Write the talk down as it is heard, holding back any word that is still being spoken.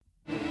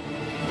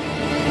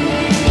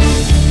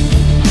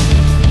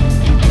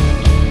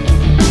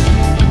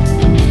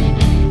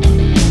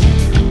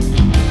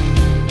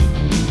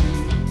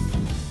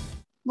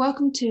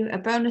welcome to a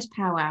bonus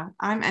powwow.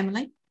 I'm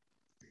Emily.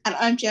 And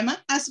I'm Gemma.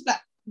 As the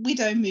Black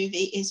Widow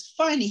movie is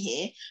finally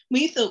here,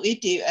 we thought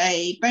we'd do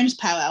a bonus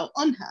powwow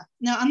on her.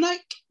 Now,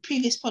 unlike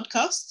previous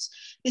podcasts,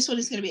 this one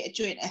is going to be a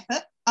joint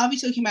effort. I'll be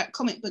talking about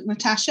comic book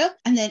Natasha,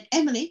 and then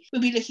Emily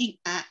will be looking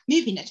at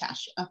movie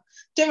Natasha.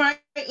 Don't worry,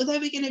 although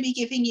we're going to be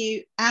giving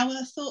you our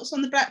thoughts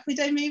on the Black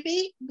Widow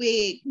movie,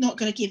 we're not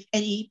going to give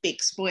any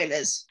big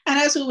spoilers. And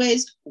as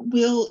always,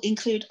 we'll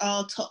include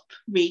our top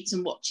reads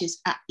and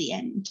watches at the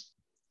end.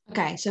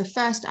 Okay, so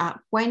first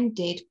up, when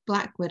did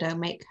Black Widow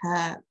make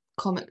her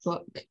comic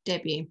book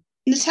debut?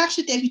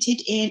 Natasha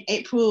debuted in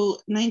April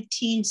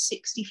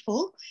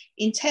 1964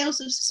 in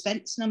Tales of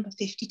Suspense number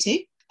 52.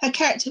 Her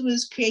character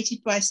was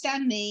created by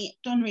Stan Lee,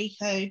 Don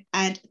Rico,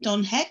 and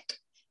Don Heck.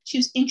 She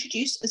was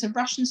introduced as a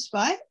Russian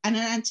spy and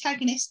an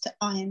antagonist to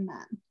Iron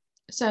Man.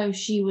 So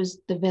she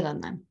was the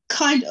villain then?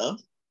 Kind of.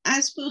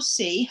 As we'll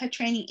see, her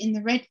training in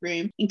the Red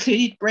Room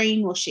included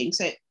brainwashing,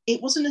 so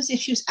it wasn't as if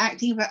she was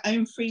acting of her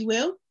own free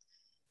will.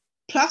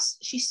 Plus,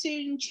 she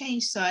soon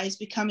changed sides,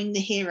 becoming the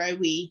hero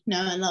we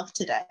know and love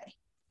today.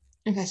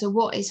 Okay, so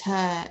what is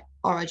her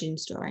origin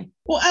story?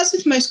 Well, as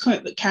with most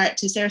comic book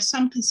characters, there are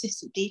some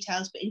consistent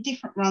details, but in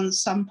different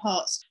runs, some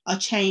parts are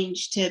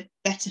changed to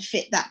better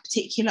fit that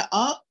particular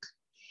arc.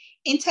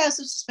 In Tales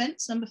of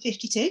Suspense, number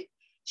 52,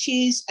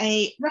 she is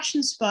a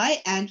Russian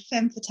spy and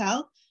femme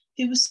fatale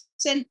who was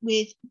sent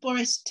with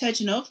Boris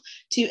Turgenev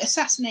to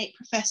assassinate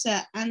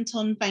Professor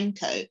Anton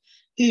Vanko,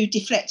 who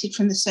deflected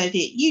from the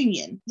Soviet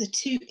Union. The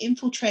two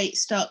infiltrate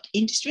Stark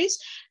Industries,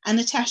 and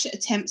Natasha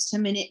attempts to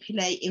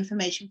manipulate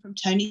information from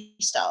Tony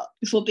Stark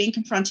before being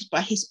confronted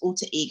by his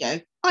alter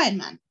ego, Iron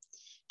Man.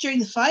 During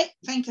the fight,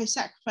 Vanko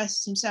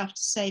sacrifices himself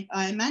to save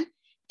Iron Man,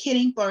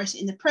 killing Boris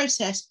in the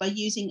process by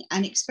using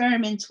an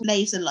experimental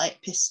laser light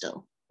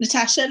pistol.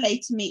 Natasha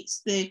later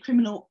meets the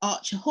criminal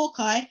archer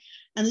Hawkeye,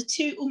 and the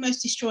two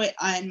almost destroy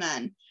Iron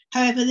Man.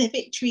 However, their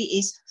victory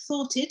is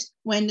thwarted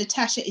when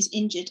Natasha is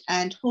injured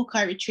and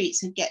Hawkeye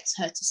retreats and gets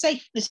her to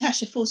safety.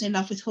 Natasha falls in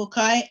love with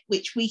Hawkeye,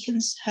 which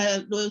weakens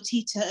her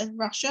loyalty to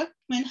Russia.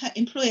 When her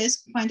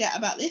employers find out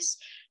about this,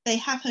 they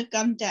have her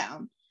gunned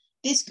down.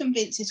 This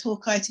convinces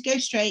Hawkeye to go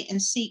straight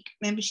and seek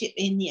membership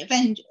in the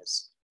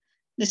Avengers.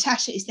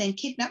 Natasha is then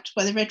kidnapped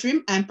by the Red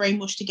Room and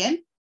brainwashed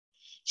again.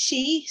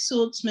 She,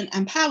 Swordsman,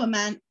 and Power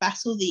Man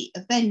battle the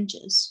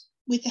Avengers.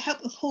 With the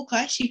help of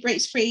Hawkeye, she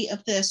breaks free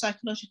of the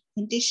psychological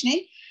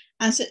conditioning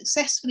and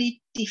successfully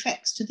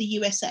defects to the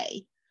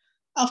USA.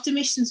 After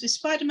missions with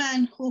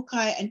Spider-Man,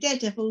 Hawkeye, and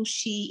Daredevil,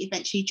 she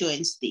eventually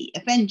joins the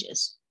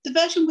Avengers. The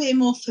version we're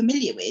more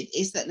familiar with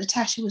is that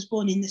Natasha was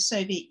born in the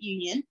Soviet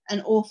Union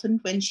and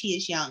orphaned when she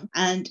is young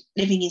and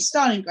living in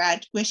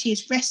Stalingrad, where she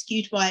is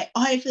rescued by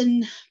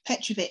Ivan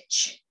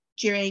Petrovich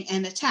during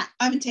an attack.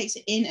 Ivan takes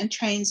her in and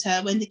trains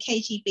her. When the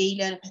KGB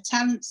learn of her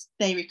talents,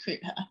 they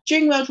recruit her.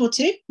 During World War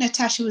II,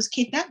 Natasha was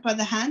kidnapped by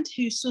the Hand,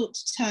 who sought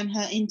to turn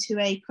her into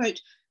a, quote,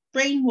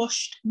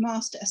 brainwashed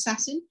master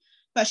assassin,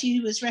 but she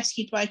was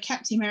rescued by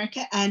Captain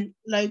America and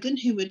Logan,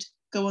 who would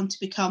go on to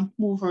become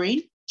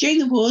Wolverine. During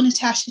the war,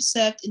 Natasha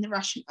served in the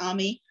Russian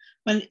army,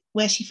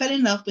 where she fell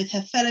in love with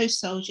her fellow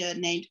soldier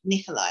named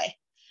Nikolai.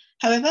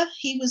 However,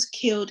 he was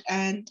killed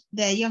and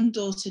their young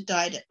daughter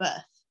died at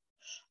birth.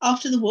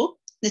 After the war,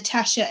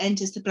 Natasha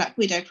enters the Black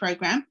Widow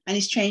program and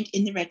is trained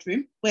in the Red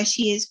Room, where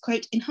she is,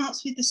 quote,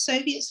 enhanced with the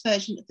Soviets'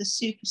 version of the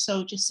super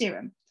soldier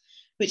serum,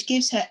 which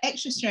gives her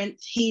extra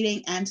strength,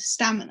 healing, and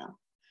stamina.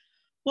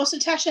 Whilst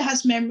Natasha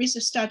has memories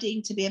of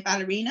studying to be a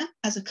ballerina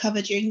as a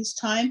cover during this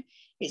time,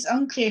 it's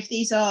unclear if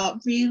these are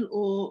real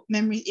or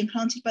memories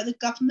implanted by the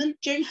government.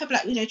 During her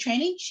Black Widow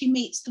training, she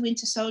meets the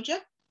Winter Soldier,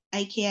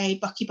 aka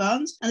Bucky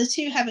Barnes, and the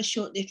two have a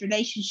short-lived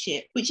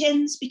relationship, which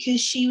ends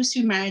because she was to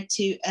be married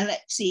to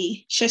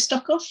Alexei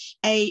Shostokov,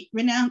 a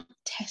renowned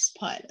test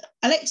pilot.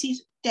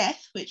 Alexei's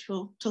death, which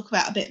we'll talk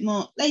about a bit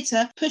more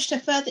later, pushed her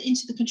further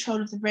into the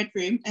control of the Red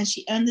Room, and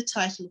she earned the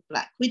title of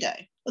Black Widow.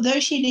 Although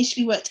she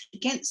initially worked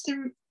against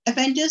the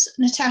Avengers,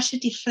 Natasha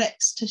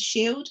deflects to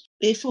S.H.I.E.L.D.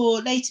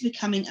 before later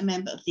becoming a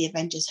member of the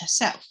Avengers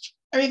herself.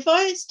 A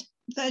revised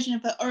version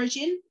of her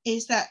origin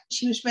is that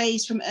she was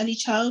raised from early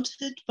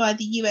childhood by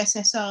the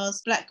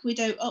USSR's Black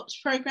Widow Ops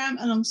program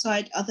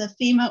alongside other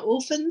female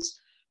orphans,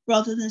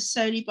 rather than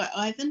solely by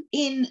Ivan.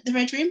 In the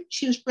Red Room,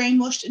 she was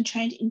brainwashed and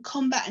trained in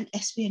combat and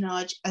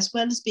espionage, as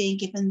well as being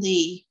given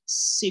the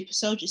super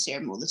soldier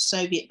serum, or the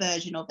Soviet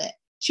version of it.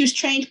 She was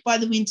trained by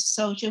the Winter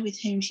Soldier, with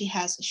whom she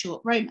has a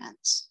short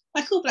romance.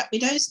 Like all Black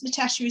Widows,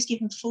 Natasha is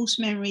given false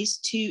memories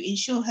to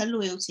ensure her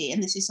loyalty,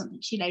 and this is something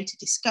she later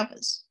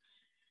discovers.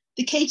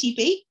 The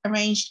KGB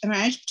arranged a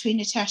marriage between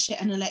Natasha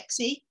and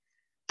Alexei,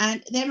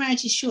 and their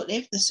marriage is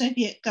short-lived. The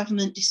Soviet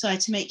government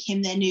decided to make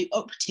him their new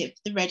operative,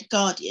 the Red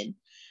Guardian,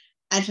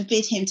 and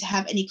forbid him to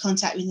have any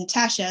contact with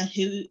Natasha,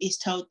 who is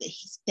told that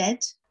he's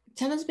dead.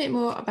 Tell us a bit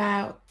more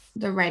about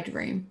the Red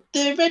Room.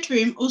 The Red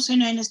Room, also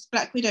known as the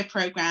Black Widow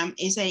program,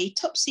 is a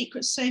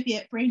top-secret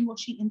Soviet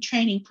brainwashing and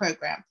training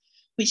program,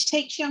 which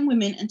takes young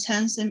women and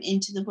turns them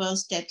into the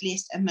world's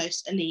deadliest and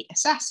most elite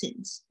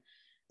assassins.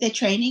 Their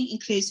training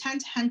includes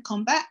hand-to-hand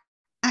combat,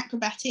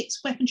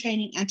 acrobatics, weapon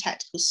training, and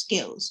tactical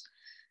skills.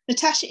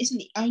 Natasha isn't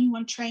the only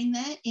one trained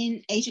there.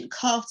 In Agent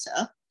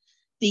Carter,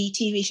 the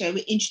TV show,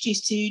 we're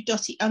introduced to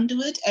Dottie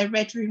Underwood, a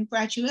Red Room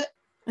graduate.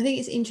 I think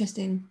it's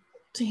interesting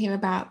to hear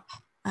about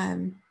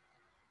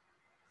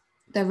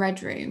the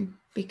Red Room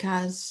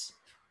because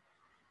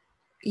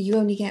you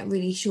only get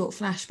really short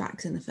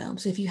flashbacks in the film.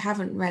 So if you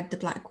haven't read the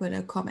Black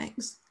Widow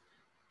comics,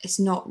 it's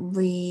not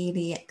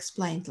really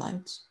explained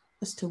loads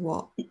as to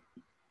what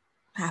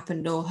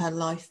happened or her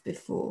life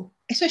before.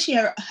 Especially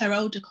her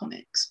older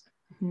comics.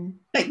 Mm-hmm.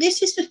 Like,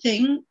 this is the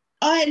thing.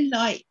 I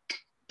like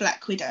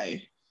Black Widow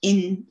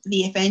in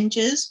the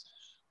Avengers,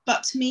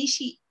 but to me,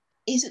 she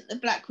isn't the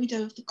Black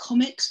Widow of the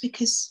comics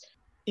because...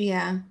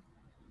 Yeah.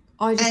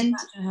 I just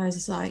imagine her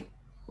as like,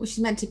 well, she's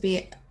meant to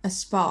be a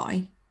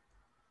spy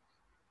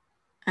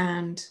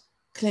and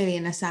clearly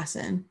an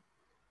assassin.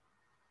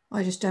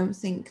 I just don't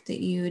think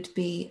that you would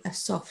be a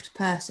soft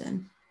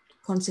person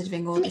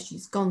considering all that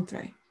she's gone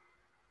through.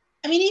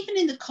 I mean, even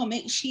in the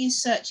comics, she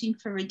is searching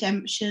for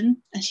redemption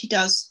and she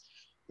does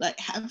like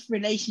have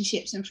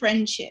relationships and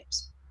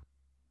friendships.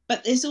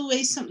 But there's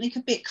always something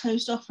a bit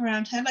closed off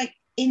around her. Like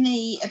in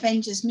the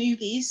Avengers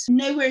movies,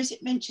 nowhere is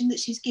it mentioned that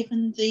she's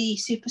given the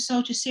super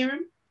soldier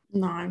serum.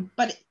 No.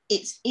 But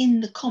it's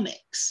in the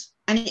comics.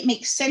 And it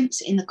makes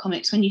sense in the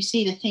comics when you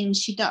see the things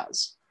she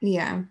does.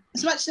 Yeah.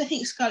 As much as I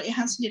think Scarlett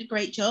Johansson did a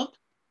great job,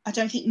 I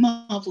don't think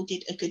Marvel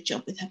did a good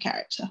job with her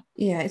character.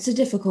 Yeah, it's a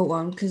difficult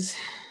one because,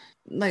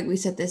 like we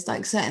said, there's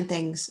like certain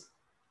things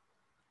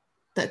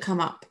that come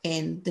up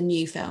in the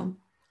new film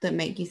that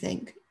make you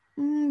think,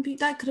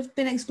 that could have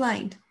been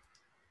explained.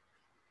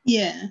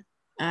 Yeah.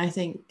 I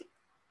think,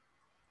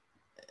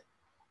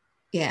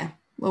 yeah,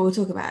 well, we'll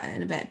talk about it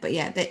in a bit. But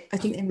yeah, I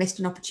think they missed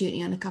an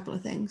opportunity on a couple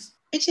of things.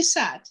 Which is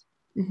sad.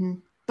 Mm-hmm.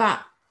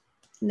 But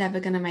never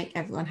going to make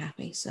everyone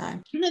happy, so.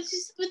 No,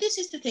 this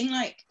is the thing,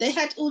 like, they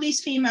had all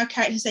these female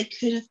characters they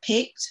could have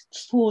picked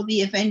for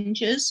the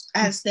Avengers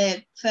as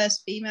their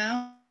first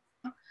female.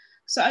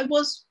 So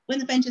when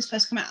the Avengers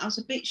first came out, I was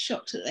a bit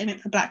shocked that they went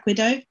for Black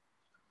Widow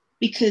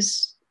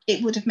because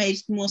it would have made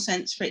more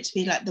sense for it to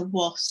be like the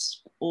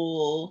Wasp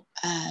or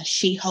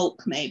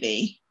She-Hulk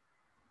maybe.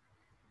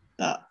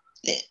 But,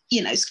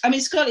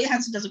 Scarlett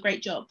Johansson does a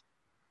great job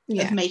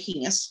of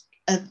making us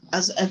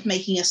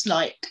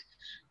like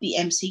the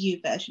MCU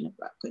version of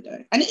Black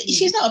Widow. And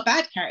she's not a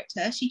bad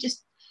character. She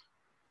just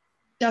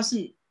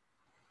doesn't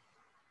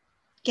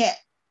get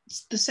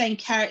the same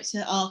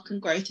character arc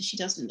and growth as she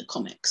does in the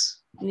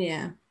comics.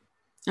 Yeah.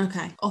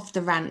 Okay, off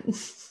the rant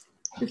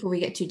before we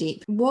get too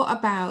deep. What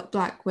about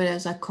Black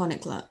Widow's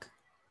iconic look?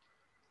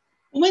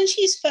 When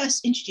she's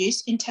first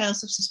introduced in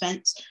Tales of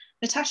Suspense,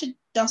 Natasha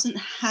doesn't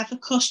have a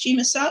costume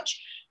as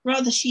such.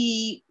 Rather,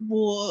 she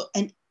wore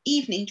an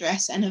evening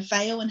dress and a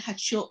veil and had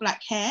short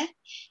black hair. It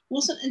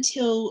wasn't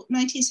until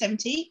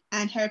 1970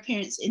 and her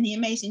appearance in The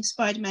Amazing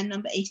Spider-Man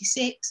number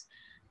 86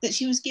 that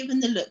she was given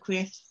the look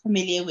we're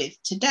familiar with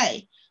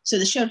today. So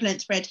the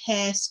shoulder-length red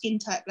hair,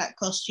 skin-tight black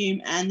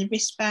costume, and the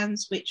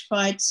wristbands which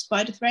fired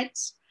spider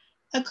threads.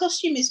 Her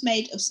costume is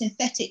made of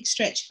synthetic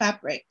stretch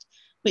fabric,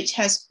 which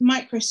has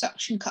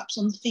micro-suction cups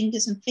on the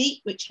fingers and feet,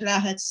 which allow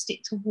her to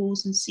stick to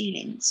walls and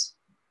ceilings.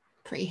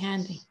 Pretty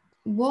handy.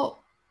 What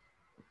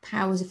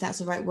powers, if that's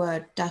the right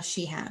word, does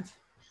she have?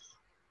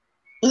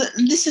 Well,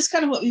 this is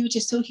kind of what we were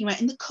just talking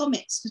about. In the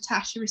comics,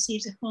 Natasha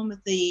receives a form of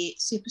the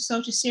super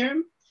soldier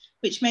serum,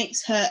 which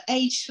makes her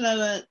age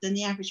slower than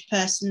the average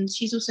person.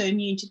 She's also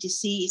immune to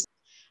disease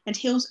and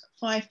heals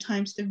 5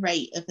 times the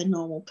rate of a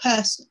normal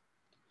person.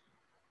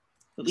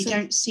 But we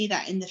don't see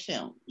that in the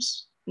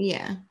films.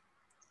 Yeah.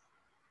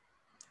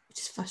 Which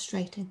is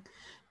frustrating.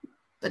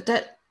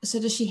 But so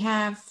does she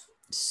have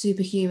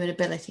superhuman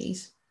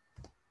abilities?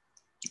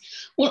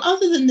 Well,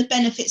 other than the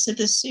benefits of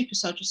the super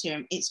soldier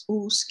serum, it's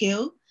all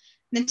skill.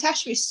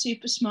 Natasha is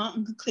super smart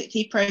and can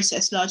quickly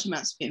process large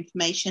amounts of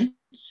information,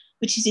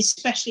 which is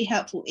especially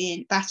helpful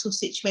in battle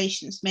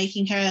situations,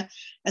 making her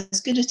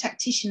as good a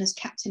tactician as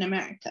Captain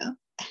America.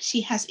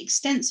 She has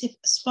extensive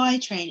spy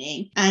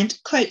training and,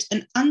 quote,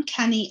 an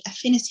uncanny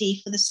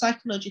affinity for the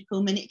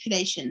psychological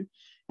manipulation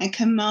and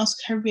can mask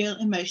her real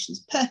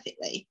emotions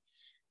perfectly.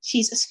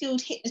 She's a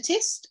skilled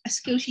hypnotist, a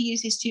skill she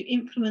uses to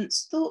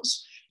influence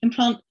thoughts,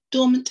 implant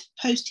dormant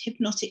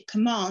post-hypnotic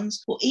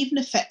commands, or even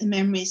affect the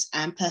memories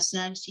and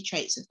personality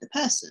traits of the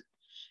person.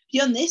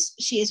 Beyond this,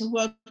 she is a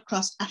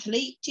world-class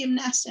athlete,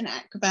 gymnast, and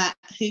acrobat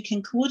who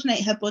can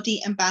coordinate her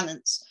body and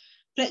balance,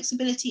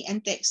 flexibility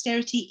and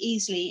dexterity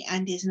easily,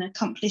 and is an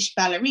accomplished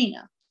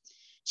ballerina.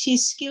 She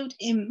is skilled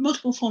in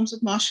multiple forms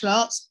of martial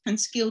arts and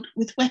skilled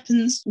with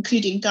weapons,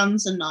 including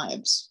guns and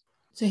knives.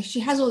 So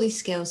she has all these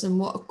skills, and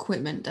what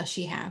equipment does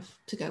she have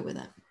to go with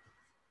it?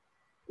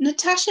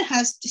 Natasha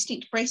has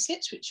distinct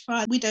bracelets which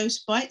fire Widow's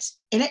bites,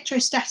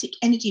 electrostatic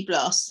energy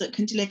blasts that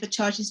can deliver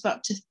charges of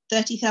up to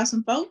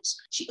 30,000 volts.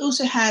 She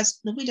also has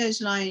the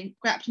Widow's line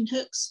grappling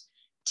hooks,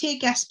 tear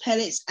gas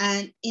pellets,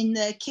 and in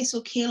the Kiss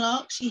or Kill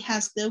arc, she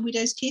has the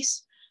Widow's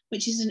Kiss,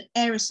 which is an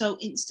aerosol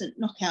instant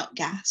knockout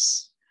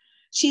gas.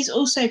 She's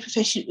also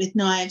proficient with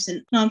knives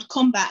and armed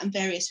combat and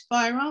various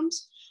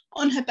firearms.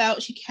 On her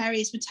belt, she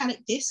carries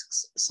metallic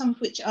discs, some of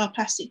which are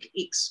plastic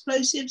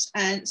explosives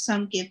and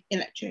some give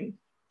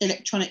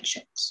electronic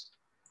shocks.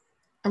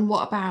 And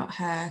what about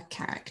her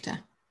character?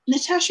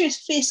 Natasha is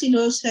fiercely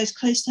loyal to those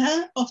close to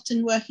her,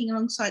 often working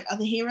alongside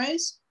other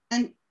heroes.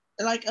 And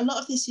like a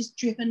lot of this is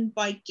driven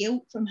by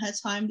guilt from her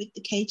time with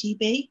the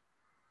KGB.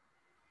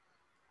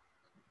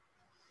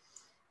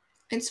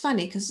 It's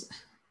funny because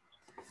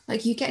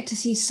like you get to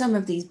see some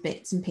of these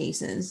bits and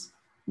pieces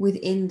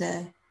within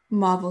the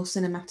Marvel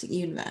Cinematic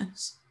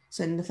Universe,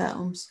 so in the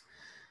films,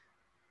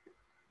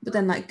 but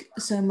then like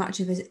so much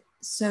of it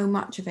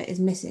is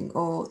missing,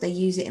 or they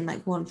use it in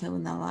like one film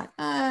and they're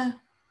like,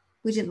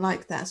 we didn't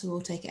like that, so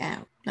we'll take it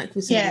out, like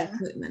with some of the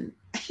equipment.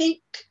 I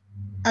think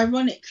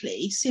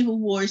ironically Civil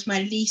War is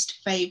my least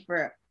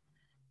favorite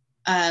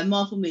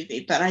Marvel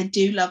movie, but I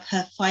do love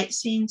her fight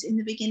scenes in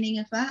the beginning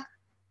of that.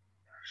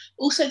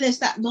 Also, there's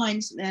that line,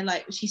 isn't there,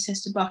 like she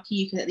says to Bucky,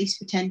 you can at least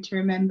pretend to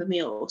remember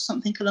me, or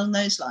something along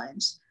those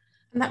lines.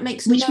 And that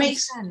makes no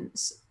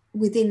sense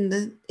within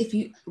the, if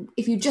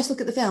you just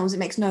look at the films, it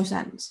makes no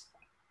sense.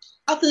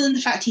 Other than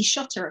the fact he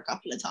shot her a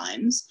couple of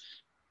times,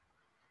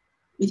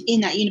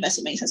 within that universe,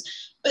 it makes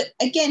sense. But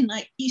again,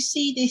 like you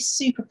see this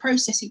super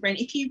processing brain.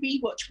 If you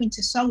rewatch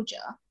Winter Soldier,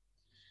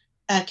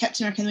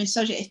 Captain America and the Winter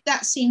Soldier, if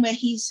that scene where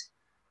he's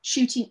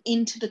shooting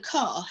into the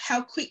car,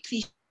 how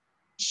quickly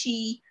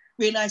she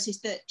realizes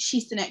that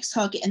she's the next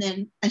target,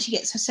 and she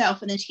gets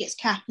herself, and then she gets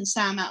Cap and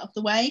Sam out of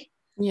the way,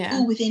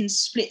 all within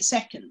split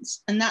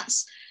seconds. And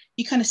that's,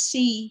 you kind of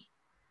see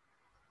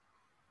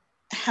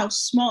how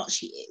smart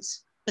she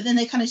is, but then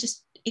they kind of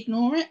just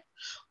ignore it.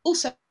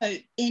 Also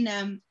in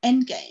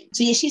Endgame,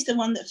 so yeah, she's the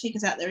one that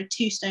figures out there are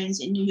two stones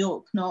in New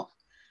York, not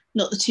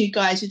the two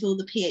guys with all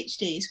the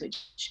PhDs, which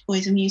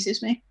always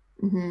amuses me.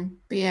 Mm-hmm.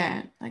 But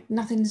yeah, like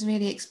nothing's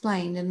really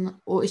explained,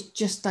 or it's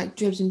just like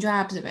dribs and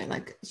drabs of it.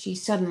 Like she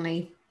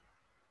suddenly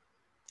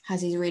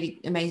has these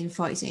really amazing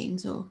fight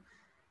scenes, or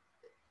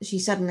she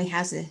suddenly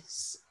has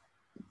this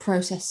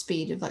process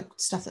speed of like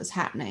stuff that's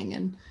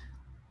happening,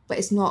 but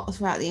it's not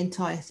throughout the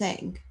entire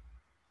thing.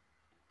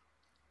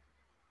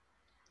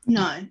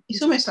 No,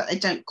 it's almost like they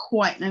don't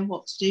quite know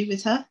what to do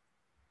with her.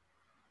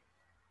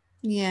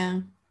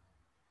 Yeah.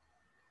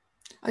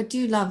 I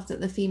do love that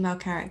the female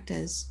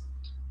characters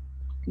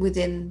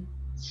within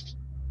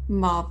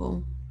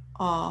Marvel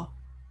are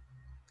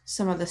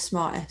some of the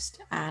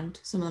smartest and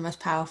some of the most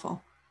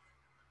powerful.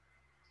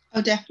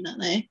 Oh,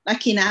 definitely.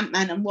 Like in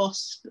Ant-Man and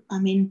Wasp, I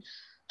mean,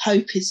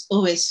 Hope is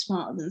always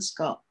smarter than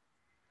Scott.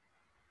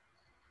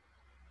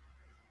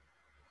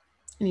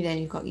 And then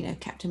you've got,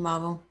 Captain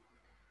Marvel,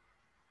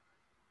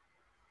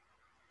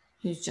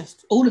 who's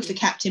just all of the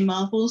Captain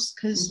Marvels,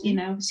 because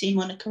obviously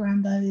Monica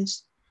Rambeau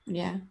is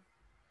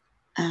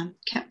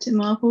Captain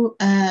Marvel.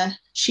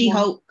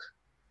 She-Hulk.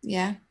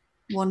 Yeah.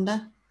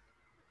 Wanda.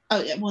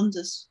 Oh yeah,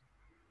 Wanda's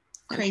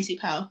crazy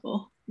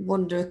powerful.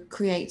 Wanda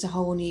creates a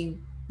whole new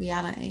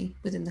reality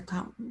within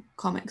the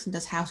comics and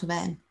does House of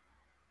M,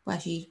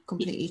 where she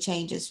completely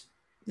changes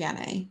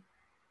reality.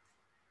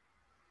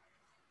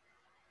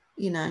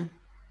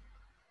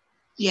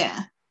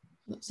 Yeah.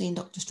 Not seeing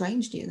Doctor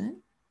Strange do that.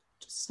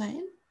 Just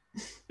saying.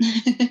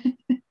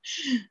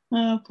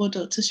 Oh, poor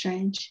Doctor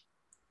Strange.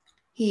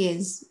 He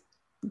is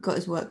got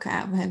his work cut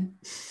out of him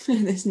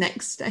in this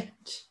next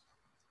stage.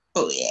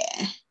 Oh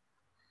yeah.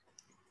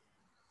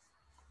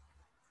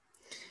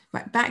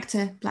 Right, back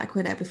to Black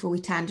Widow before we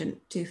tangent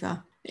too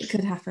far. It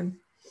could happen.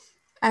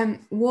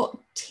 What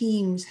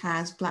teams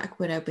has Black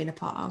Widow been a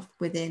part of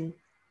within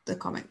the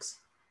comics?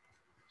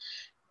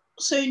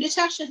 So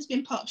Natasha has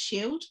been part of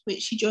S.H.I.E.L.D.,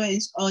 which she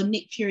joins on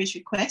Nick Fury's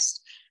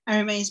request and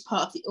remains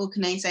part of the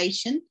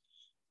organisation.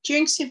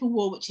 During Civil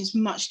War, which is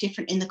much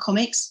different in the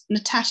comics,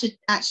 Natasha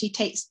actually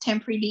takes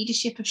temporary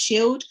leadership of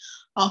S.H.I.E.L.D.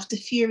 after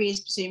Fury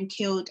is presumed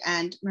killed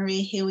and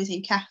Maria Hill is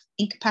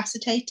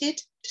incapacitated.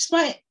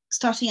 Despite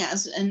starting out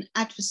as an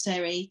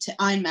adversary to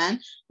Iron Man,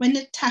 when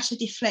Natasha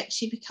deflects,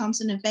 she becomes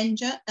an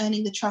Avenger,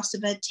 earning the trust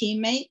of her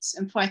teammates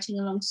and fighting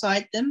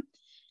alongside them.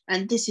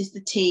 And this is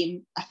the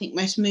team I think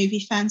most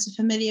movie fans are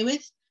familiar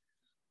with.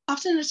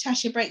 After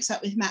Natasha breaks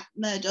up with Matt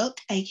Murdock,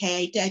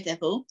 aka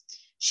Daredevil,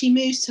 she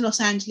moves to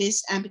Los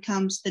Angeles and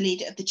becomes the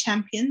leader of the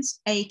Champions,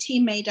 a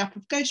team made up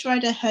of Ghost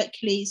Rider,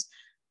 Hercules,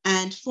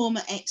 and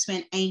former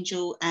X-Men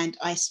Angel and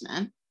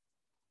Iceman.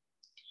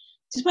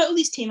 Despite all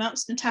these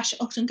team-ups, Natasha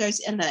often goes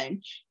it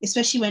alone,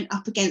 especially when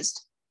up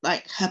against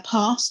like her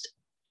past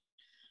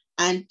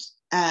and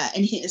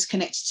anything that's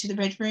connected to the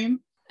Red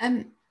Room.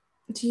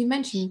 So you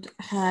mentioned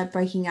her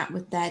breaking up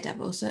with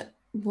Daredevil. So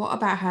what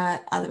about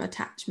her other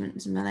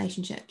attachments and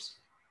relationships?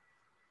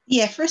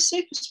 Yeah, for a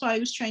super spy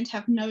who was trained to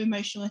have no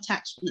emotional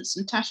attachments,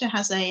 Natasha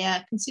has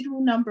a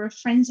considerable number of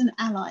friends and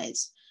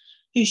allies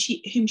whom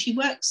she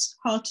works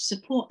hard to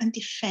support and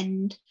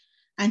defend,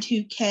 and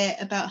who care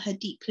about her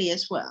deeply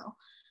as well.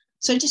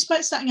 So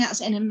despite starting out as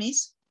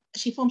enemies,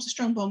 she forms a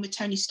strong bond with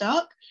Tony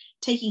Stark,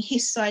 taking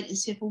his side in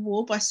Civil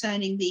War by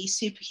signing the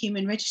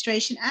Superhuman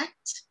Registration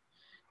Act.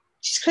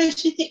 She's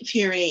close with Nick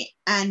Fury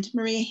and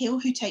Maria Hill,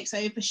 who takes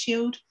over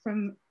S.H.I.E.L.D.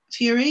 from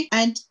Fury.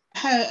 And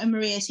her and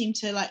Maria seem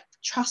to like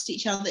trust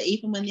each other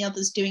even when the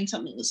other's doing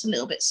something that's a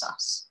little bit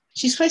sus.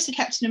 She's close to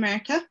Captain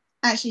America.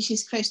 Actually,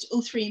 she's close to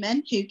all three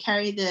men who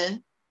carry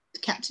the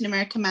Captain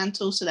America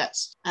mantle. So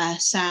that's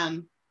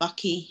Sam,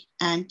 Bucky,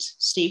 and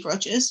Steve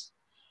Rogers.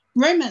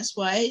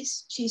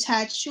 Romance-wise, she's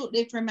had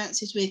short-lived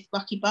romances with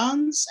Bucky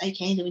Barnes,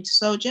 aka the Winter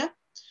Soldier,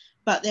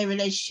 but their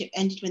relationship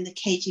ended when the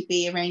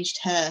KGB arranged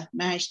her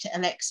marriage to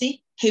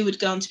Alexei, who would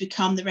go on to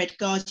become the Red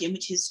Guardian,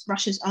 which is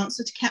Russia's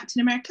answer to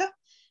Captain America.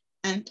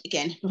 And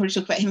again, we'll probably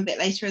talk about him a bit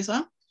later as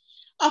well.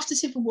 After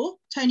Civil War,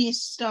 Tony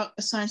Stark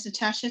assigns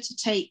Natasha to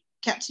take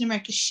Captain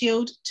America's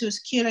shield to a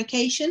secure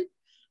location,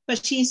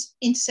 but she's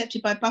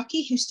intercepted by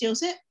Bucky, who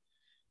steals it.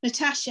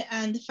 Natasha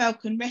and the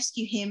Falcon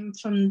rescue him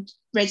from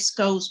Red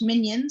Skull's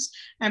minions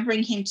and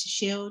bring him to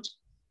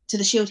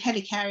the Shield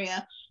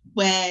helicarrier,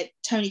 where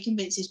Tony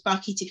convinces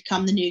Bucky to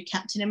become the new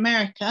Captain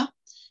America,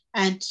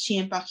 and she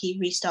and Bucky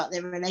restart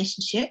their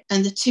relationship.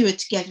 And the two are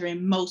together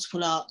in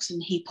multiple arcs,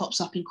 and he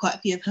pops up in quite a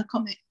few of her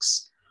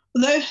comics.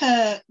 Although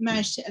her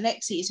marriage to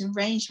Alexei is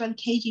arranged by the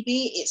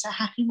KGB, it's a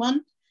happy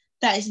one.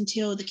 That is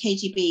until the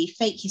KGB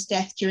fake his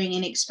death during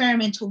an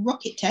experimental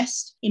rocket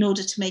test in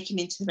order to make him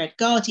into the Red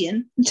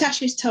Guardian.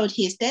 Natasha is told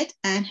he is dead,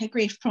 and her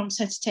grief prompts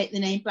her to take the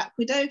name Black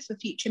Widow for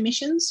future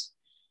missions.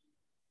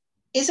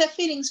 It's her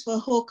feelings for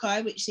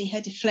Hawkeye which see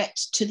her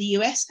deflect to the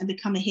US and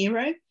become a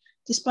hero,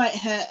 despite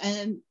her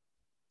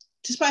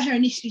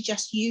initially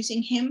just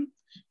using him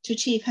to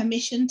achieve her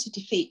mission to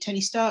defeat Tony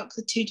Stark.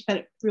 The two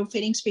develop real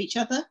feelings for each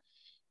other.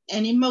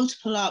 And in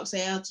multiple arcs,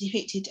 they are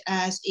depicted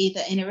as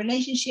either in a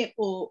relationship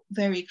or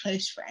very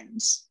close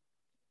friends.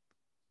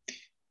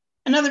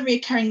 Another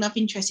recurring love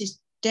interest is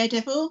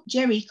Daredevil.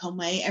 Jerry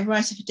Conway, a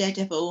writer for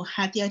Daredevil,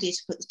 had the idea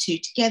to put the two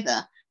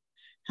together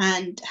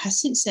and has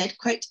since said,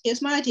 quote, "It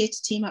was my idea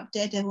to team up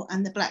Daredevil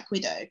and the Black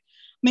Widow,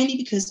 mainly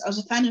because I was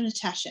a fan of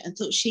Natasha and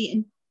thought she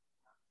and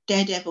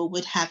Daredevil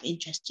would have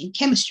interesting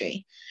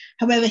chemistry.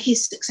 However,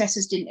 his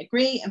successors didn't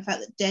agree and felt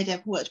that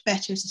Daredevil worked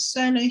better as a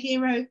solo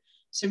hero,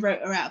 so wrote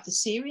her out of the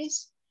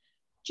series.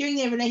 During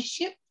their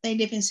relationship, they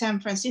live in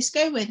San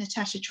Francisco, where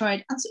Natasha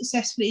tried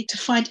unsuccessfully to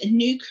find a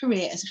new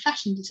career as a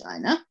fashion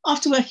designer.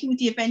 After working with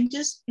the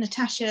Avengers,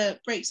 Natasha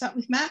breaks up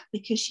with Matt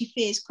because she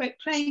fears, quote,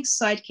 playing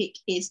sidekick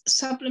is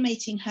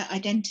sublimating her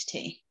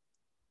identity.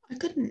 I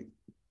couldn't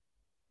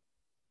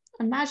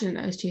imagine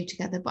those two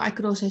together, but I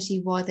could also see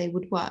why they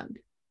would work.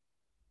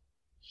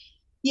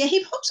 Yeah,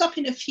 he pops up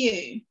in a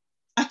few.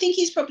 I think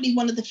he's probably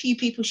one of the few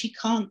people she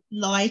can't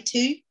lie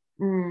to.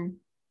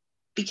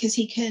 Because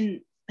he can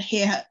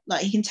hear her,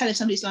 like he can tell if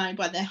somebody's lying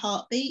by their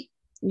heartbeat.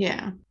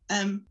 Yeah.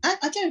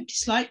 I don't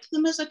dislike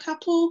them as a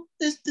couple.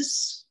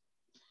 It's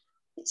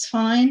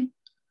fine.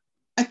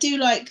 I do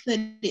like that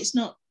it's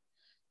not,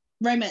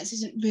 romance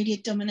isn't really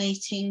a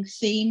dominating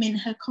theme in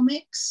her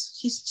comics.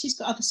 She's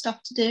got other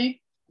stuff to do.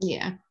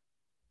 Yeah.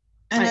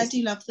 And I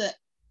do love that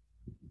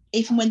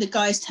even when the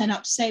guys turn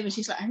up to save her,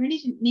 she's like, I really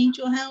didn't need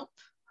your help,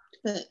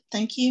 but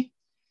thank you.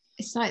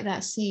 It's like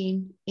that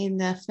scene in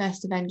the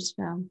first Avengers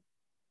film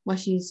where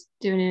she's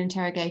doing an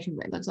interrogation,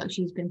 but it looks like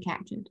she's been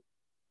captured.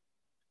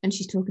 And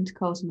she's talking to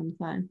Coulson on the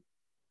phone.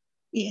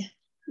 Yeah.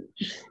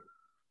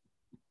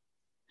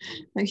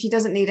 Like, she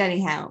doesn't need any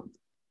help.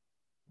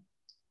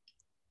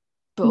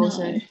 But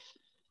also,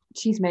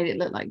 she's made it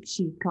look like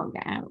she can't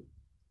get out.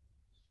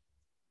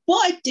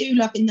 What I do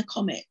love in the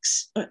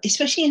comics,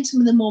 especially in some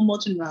of the more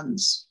modern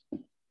runs,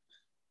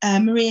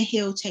 Maria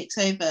Hill takes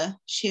over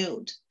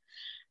S.H.I.E.L.D.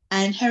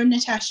 and her and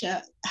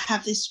Natasha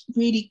have this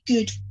really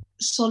good,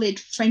 solid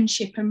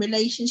friendship and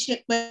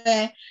relationship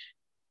where,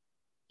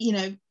 you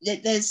know,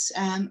 there's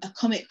a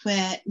comic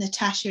where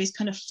Natasha is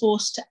kind of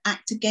forced to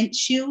act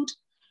against S.H.I.E.L.D.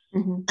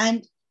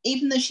 And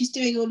even though she's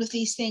doing all of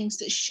these things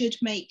that should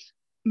make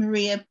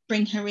Maria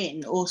bring her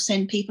in or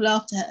send people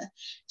after her,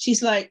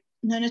 she's like,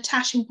 no,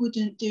 Natasha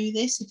wouldn't do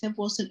this if there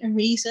wasn't a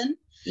reason.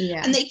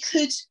 Yeah. And they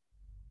could,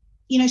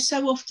 you know,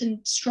 so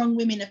often strong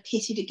women are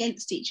pitted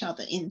against each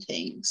other in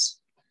things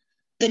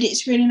that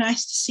it's really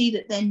nice to see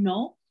that they're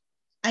not.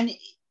 And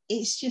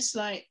it's just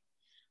like,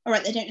 all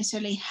right, they don't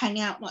necessarily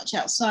hang out much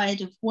outside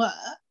of work,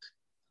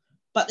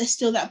 but there's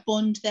still that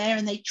bond there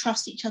and they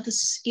trust each other's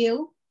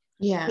skill.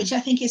 Yeah. Which I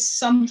think is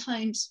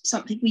sometimes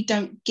something we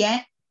don't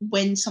get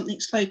when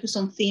something's focused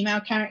on female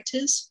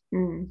characters.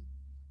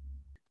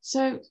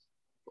 So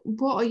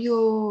what are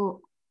your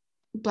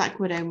Black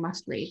Widow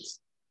must-reads?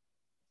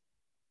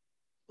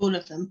 All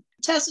of them.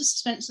 Tales of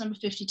Suspense number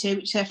 52,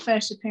 which is her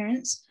first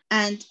appearance.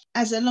 And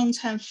as a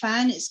long-term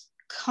fan, it's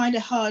kind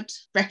of hard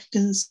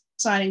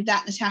reconciling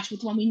that Natasha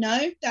with the one we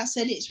know. That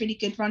said, it's a really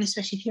good run,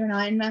 especially if you're an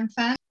Iron Man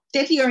fan.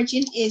 Deadly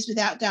Origin is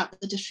without doubt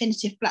the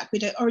definitive Black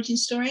Widow origin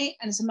story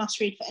and is a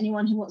must-read for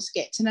anyone who wants to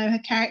get to know her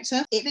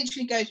character. It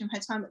literally goes from her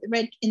time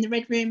in the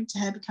Red Room to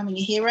her becoming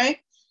a hero.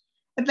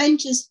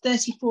 Avengers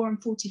 34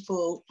 and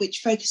 44,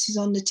 which focuses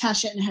on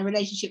Natasha and her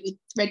relationship with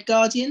Red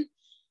Guardian,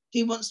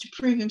 who wants to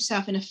prove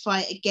himself in a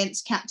fight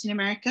against Captain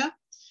America.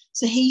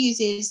 So he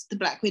uses the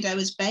Black Widow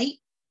as bait.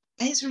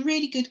 And it's a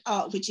really good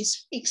arc which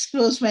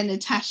explores where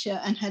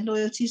Natasha and her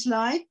loyalties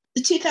lie.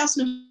 The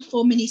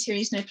 2004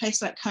 miniseries No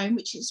Place Like Home,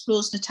 which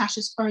explores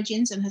Natasha's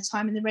origins and her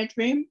time in the Red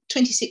Room.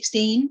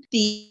 2016,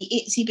 the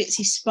Itsy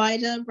Bitsy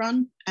Spider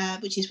run,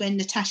 which is when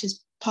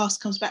Natasha's past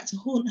comes back to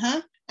haunt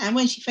her. And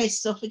when she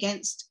faces off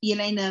against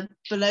Yelena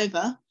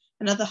Belova,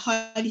 another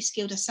highly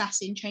skilled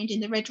assassin trained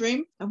in the Red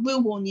Room. I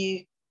will warn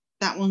you,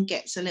 that one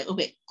gets a little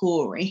bit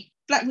gory.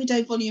 Black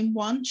Widow Volume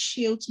 1,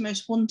 S.H.I.E.L.D.'s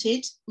Most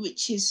Wanted,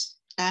 which is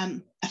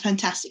a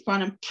fantastic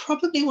run and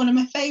probably one of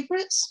my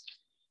favourites.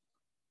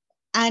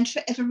 And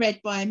Forever Read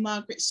by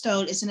Margaret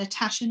Stohl is a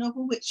Natasha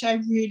novel, which I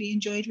really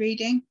enjoyed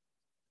reading.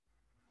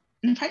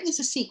 And apparently there's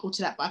a sequel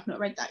to that, but I've not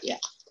read that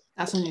yet.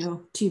 That's on your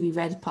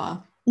to-be-read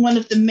pile. One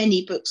of the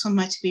many books on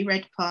my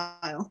to-be-read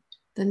pile.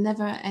 The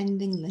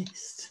never-ending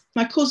list.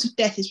 My Cause of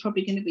Death is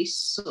probably going to be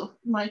sort of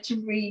my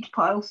to-read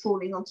pile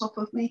falling on top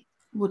of me.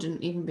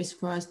 Wouldn't even be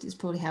surprised. It's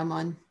probably how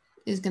mine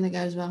is going to go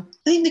as well.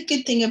 I think the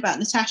good thing about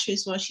Natasha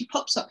as well, she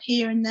pops up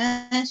here and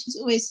there. She's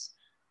always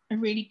a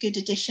really good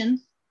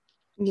addition.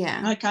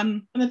 Yeah. Like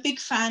I'm a big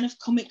fan of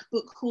comic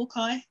book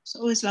Hawkeye, so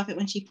I always love it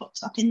when she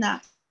pops up in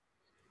that,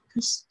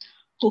 because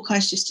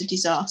Hawkeye's just a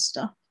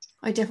disaster.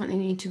 I definitely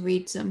need to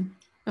read some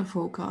of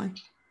Hawkeye,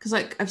 because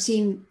like I've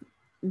seen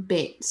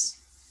bits,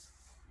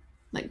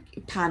 like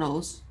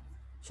panels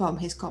from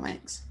his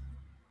comics,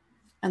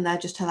 and they're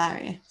just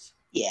hilarious.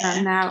 Yeah.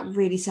 I'm now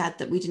really sad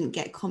that we didn't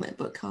get comic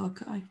book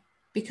Hawkeye,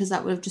 because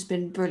that would have just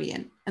been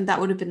brilliant, and that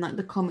would have been like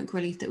the comic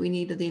relief that we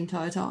needed the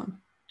entire time.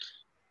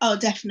 Oh,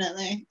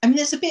 definitely. I mean,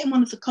 there's a bit in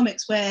one of the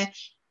comics where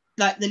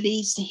like the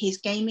leads to his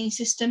gaming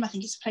system, I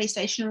think it's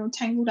PlayStation, are all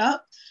tangled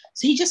up.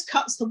 So he just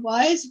cuts the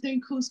wires and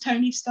then calls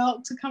Tony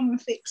Stark to come and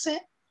fix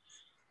it.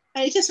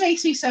 And it just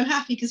makes me so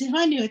happy, because if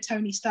I knew a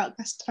Tony Stark,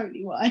 that's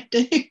totally what I'd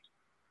do.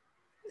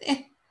 Yeah.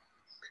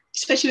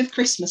 Especially with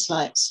Christmas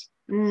lights.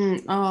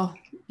 Oh,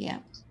 yeah.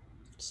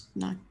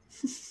 No.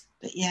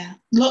 But yeah,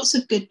 lots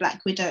of good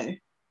Black Widow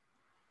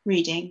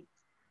reading.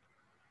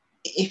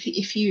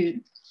 If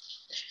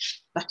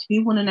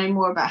you want to know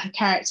more about her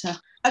character.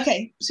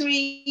 Okay, so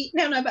we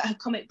now know about her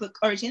comic book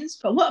origins,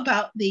 but what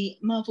about the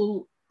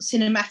Marvel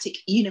Cinematic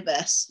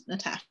Universe,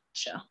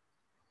 Natasha?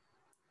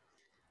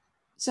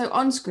 So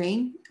on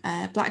screen,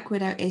 Black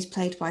Widow is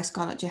played by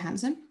Scarlett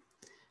Johansson.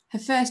 Her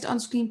first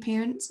on-screen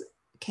appearance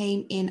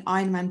came in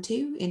Iron Man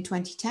 2 in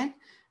 2010,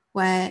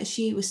 where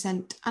she was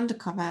sent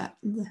undercover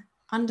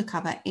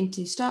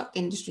into Stark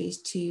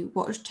Industries to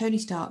watch Tony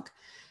Stark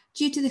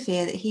due to the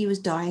fear that he was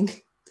dying.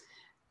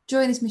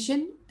 During this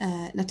mission,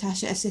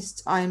 Natasha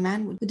assists Iron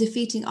Man with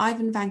defeating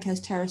Ivan Vanko's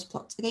terrorist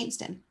plots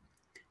against him.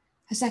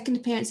 Her second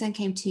appearance then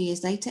came 2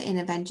 years later in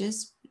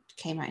Avengers, which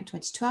came out in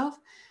 2012,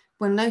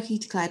 when Loki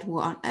declared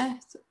war on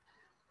Earth.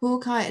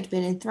 Hawkeye had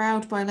been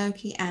enthralled by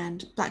Loki,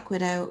 and Black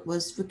Widow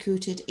was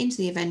recruited into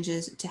the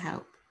Avengers to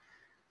help.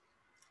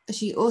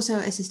 She also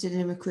assisted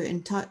in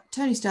recruiting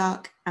Tony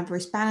Stark and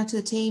Bruce Banner to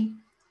the team,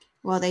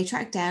 while they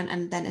tracked down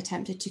and then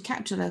attempted to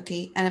capture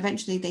Loki, and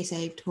eventually they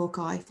saved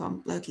Hawkeye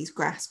from Loki's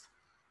grasp.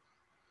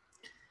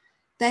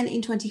 Then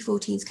in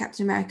 2014's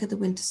Captain America: The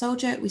Winter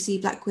Soldier, we see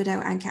Black Widow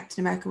and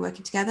Captain America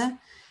working together.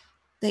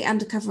 They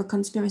undercover a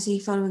conspiracy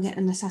following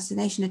an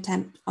assassination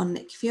attempt on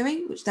Nick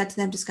Fury, which led to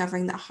them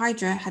discovering that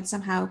Hydra had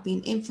somehow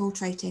been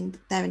infiltrating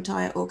their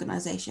entire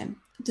organization.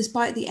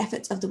 Despite the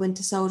efforts of the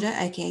Winter Soldier,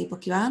 aka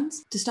Bucky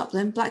Barnes, to stop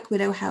them, Black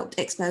Widow helped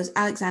expose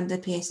Alexander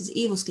Pierce's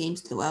evil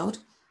schemes to the world,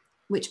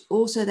 which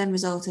also then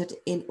resulted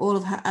in all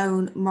of her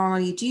own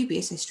morally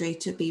dubious history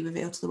to be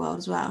revealed to the world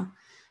as well.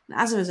 And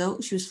as a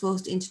result, she was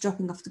forced into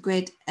dropping off the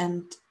grid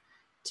and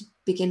to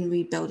begin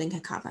rebuilding her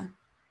cover.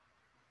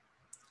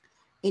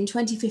 In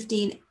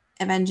 2015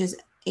 Avengers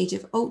Age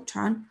of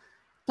Ultron,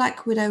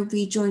 Black Widow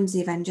rejoins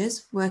the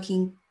Avengers,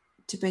 working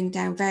to bring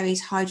down various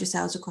Hydra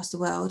cells across the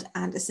world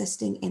and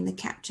assisting in the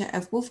capture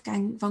of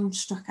Wolfgang von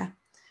Strucker.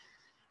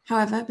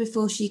 However,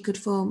 before she could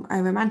form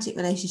a romantic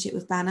relationship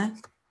with Banner,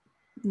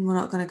 we're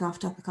not going to go off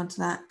topic onto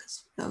that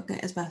because it'll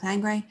get us both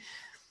angry,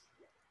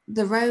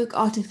 the rogue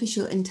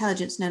artificial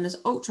intelligence known as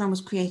Ultron was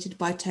created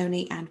by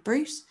Tony and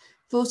Bruce,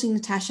 forcing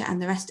Natasha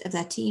and the rest of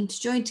their team to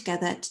join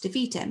together to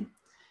defeat him.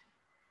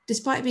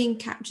 Despite being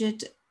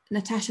captured,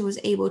 Natasha was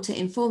able to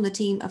inform the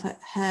team of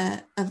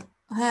her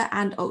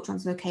and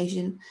Ultron's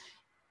location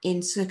in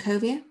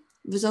Sokovia,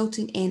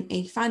 resulting in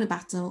a final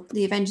battle.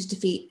 The Avengers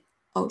defeat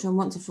Ultron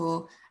once and for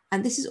all,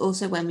 and this is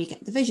also when we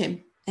get the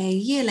Vision. A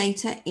year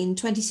later, in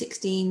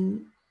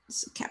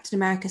 2016's Captain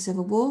America: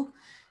 Civil War,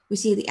 we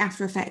see the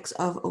after effects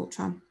of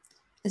Ultron,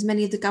 as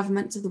many of the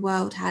governments of the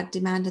world had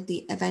demanded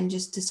the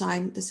Avengers to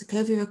sign the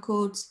Sokovia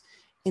Accords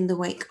in the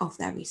wake of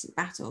their recent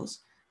battles.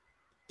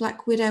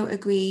 Black Widow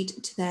agreed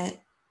to their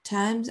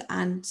terms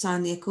and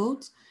signed the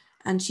Accords,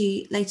 and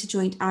she later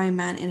joined Iron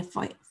Man in a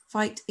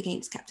fight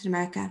against Captain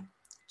America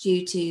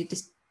due to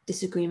this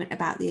disagreement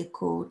about the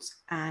Accords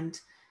and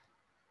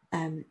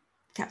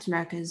Captain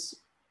America's,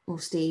 or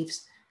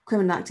Steve's,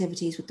 criminal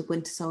activities with the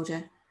Winter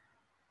Soldier,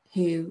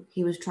 who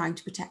he was trying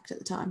to protect at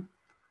the time.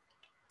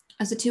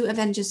 As the two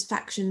Avengers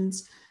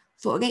factions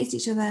fought against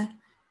each other,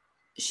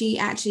 she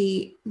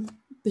actually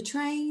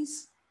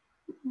betrays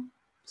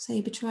So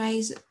he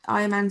betrays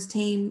Iron Man's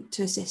team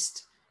to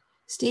assist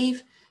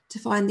Steve to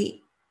find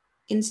the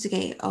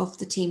instigator of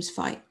the team's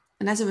fight.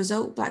 And as a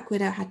result, Black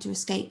Widow had to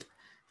escape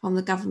from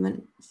the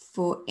government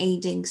for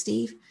aiding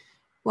Steve.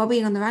 While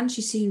being on the run,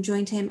 she soon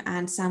joined him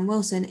and Sam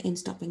Wilson in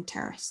stopping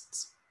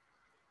terrorists.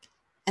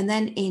 And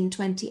then in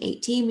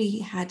 2018, we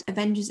had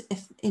Avengers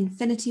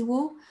Infinity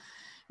War,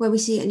 where we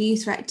see a new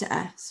threat to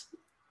Earth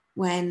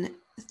when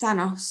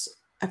Thanos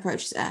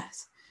approaches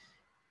Earth.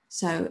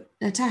 So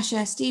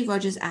Natasha, Steve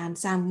Rogers, and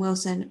Sam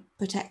Wilson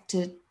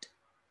protected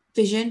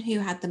Vision, who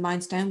had the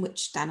Mind Stone,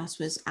 which Thanos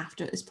was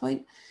after at this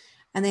point,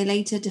 and they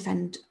later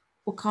defend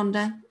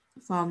Wakanda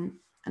from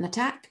an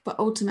attack, but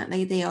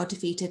ultimately they are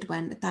defeated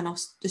when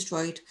Thanos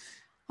destroyed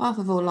half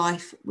of all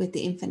life with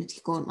the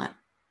Infinity Gauntlet.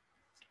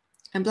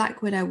 And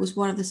Black Widow was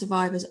one of the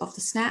survivors of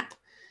the snap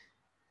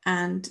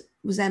and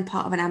was then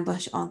part of an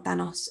ambush on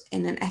Thanos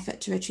in an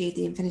effort to retrieve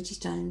the Infinity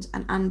Stones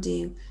and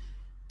undo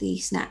the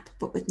snap,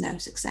 but with no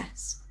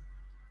success.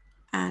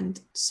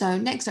 And so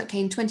next up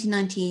came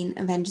 2019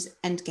 Avengers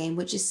Endgame,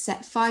 which is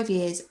set 5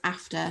 years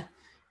after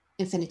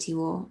Infinity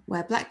War,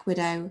 where Black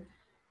Widow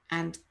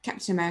and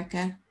Captain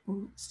America,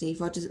 or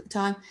Steve Rogers at the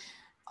time,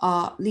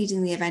 are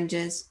leading the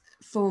Avengers,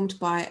 formed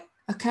by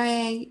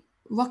Okoye,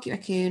 Rocket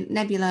Raccoon,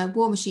 Nebula,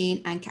 War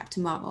Machine, and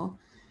Captain Marvel.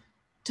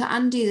 To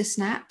undo the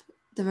snap,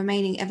 the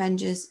remaining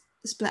Avengers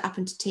split up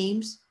into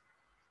teams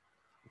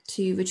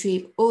to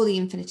retrieve all the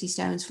Infinity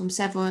Stones from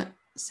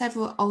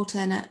several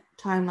alternate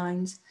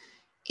timelines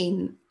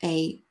in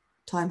a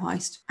time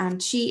heist.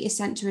 And she is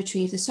sent to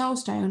retrieve the Soul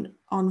Stone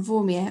on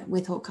Vormir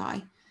with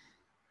Hawkeye.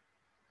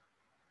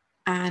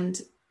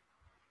 And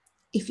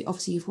if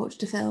you've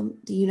watched the film,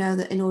 do you know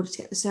that in order to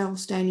get the Soul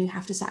Stone, you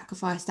have to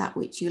sacrifice that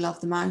which you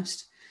love the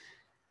most?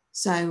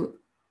 So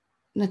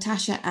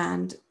Natasha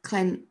and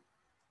Clint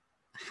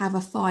have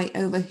a fight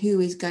over who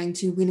is going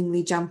to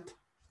willingly jump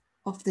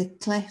off the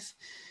cliff.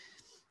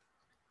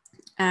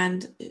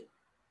 And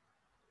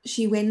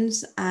she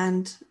wins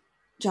and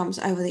jumps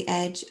over the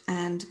edge,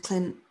 and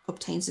Clint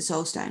obtains the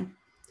Soul Stone.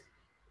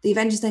 The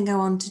Avengers then go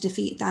on to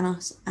defeat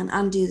Thanos and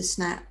undo the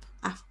snap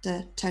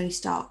after Tony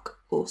Stark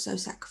also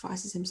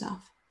sacrifices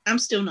himself. I'm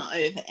still not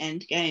over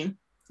Endgame.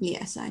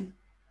 Yeah, same.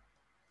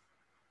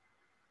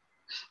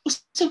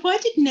 So why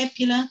did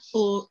Nebula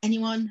or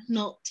anyone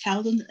not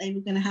tell them that they were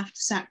going to have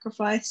to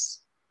sacrifice?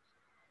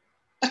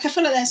 Like, I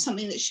feel like that's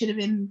something that should have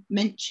been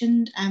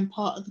mentioned and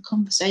part of the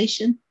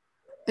conversation.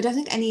 I don't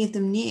think any of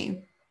them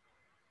knew.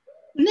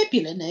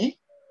 Nebula knew.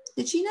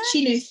 Did she know?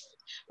 She knew.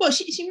 Well,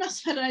 she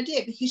must have had an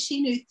idea because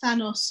she knew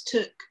Thanos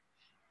took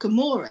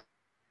Gamora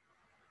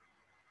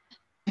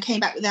and came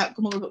back without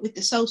Gamora, but with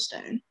the Soul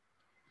Stone.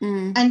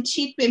 Mm. And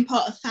she'd been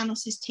part of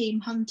Thanos' team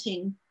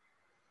hunting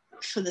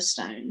for the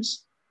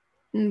stones.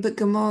 But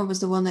Gamora was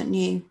the one that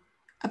knew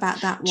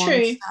about that one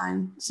True.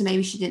 stone. So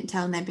maybe she didn't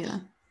tell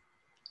Nebula.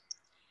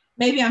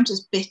 Maybe I'm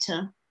just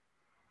bitter.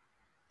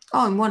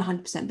 Oh, I'm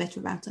 100%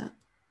 bitter about it.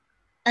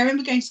 I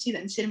remember going to see that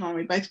in the cinema and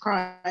we both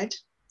cried.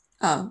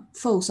 Oh,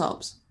 full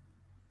sobs.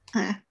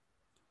 Yeah.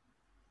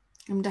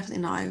 I'm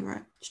definitely not over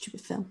it. Stupid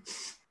film.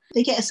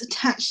 They get us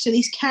attached to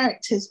these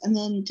characters and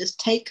then just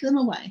take them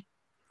away.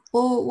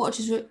 Or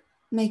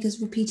make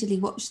us repeatedly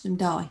watch them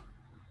die.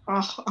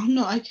 Oh, I'm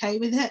not okay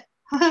with it.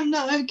 I'm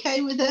not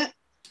okay with it.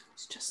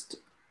 It's just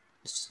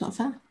not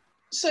fair.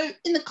 So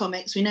in the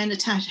comics, we know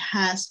Natasha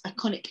has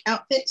iconic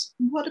outfits.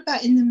 What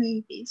about in the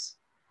movies?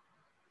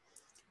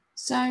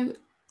 So,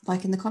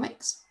 like in the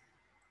comics,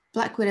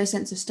 Black Widow's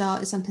sense of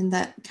style is something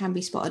that can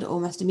be spotted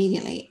almost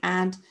immediately,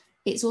 and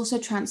it's also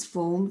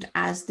transformed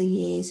as the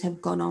years have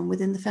gone on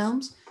within the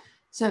films.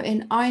 So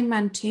in Iron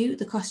Man 2,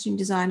 the costume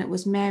designer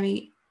was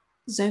Mary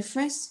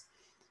Zophris,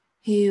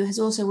 who has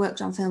also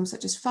worked on films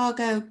such as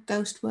Fargo,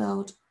 Ghost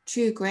World,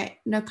 True Grit,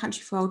 No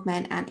Country for Old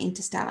Men, and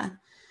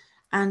Interstellar.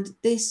 And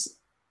this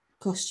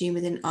costume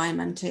within Iron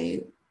Man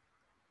 2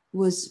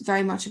 was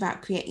very much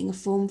about creating a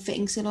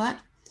form-fitting silhouette.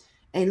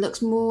 It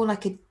looks more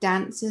like a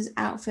dancer's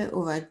outfit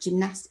or a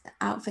gymnast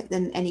outfit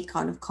than any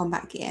kind of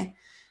combat gear.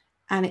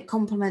 And it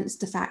complements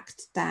the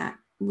fact that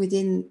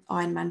within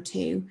Iron Man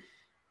 2,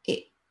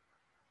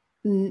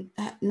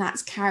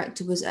 Nat's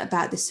character was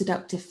about this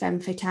seductive femme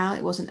fatale.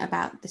 It wasn't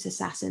about this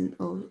assassin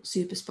or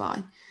super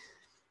spy.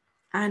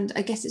 And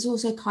I guess it's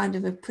also kind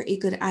of a pretty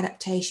good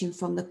adaptation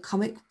from the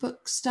comic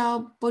book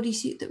style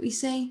bodysuit that we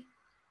see.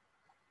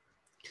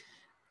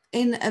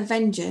 In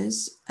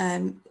Avengers,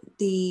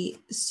 the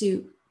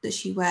suit that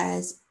she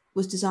wears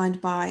was designed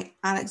by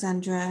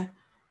Alexandra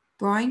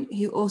Brine,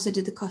 who also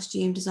did the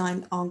costume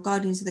design on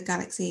Guardians of the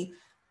Galaxy,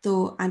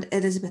 Thor, and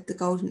Elizabeth the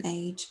Golden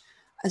Age,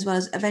 as well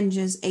as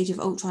Avengers, Age of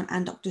Ultron,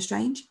 and Doctor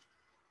Strange.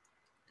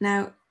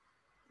 Now,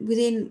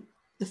 within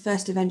the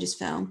first Avengers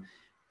film,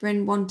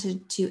 Bryn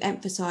wanted to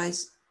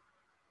emphasize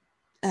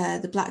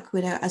the Black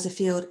Widow as a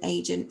field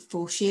agent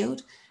for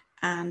S.H.I.E.L.D.,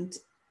 and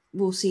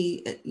you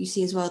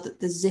see as well that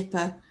the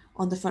zipper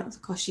on the front of the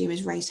costume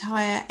is raised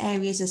higher,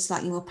 areas are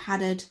slightly more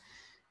padded,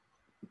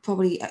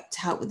 probably to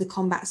help with the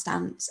combat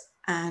stance,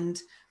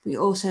 and we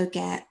also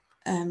get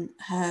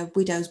her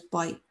Widow's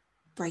Bite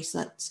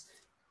bracelets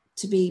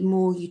to be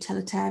more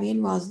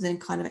utilitarian rather than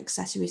kind of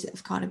accessories that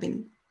have kind of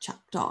been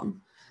chucked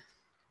on.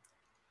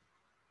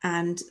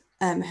 And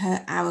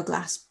her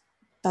hourglass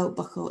belt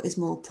buckle is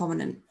more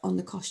prominent on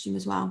the costume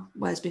as well,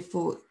 whereas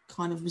before it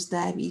kind of was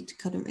there, but you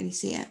couldn't really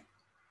see it.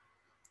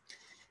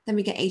 Then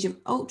we get Age of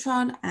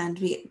Ultron, and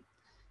we get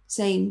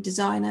same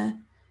designer,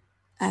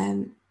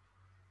 and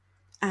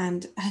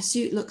her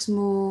suit looks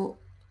more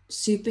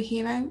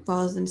superhero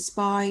rather than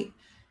spy.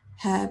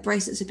 Her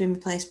bracelets have been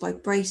replaced by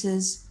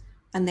braces,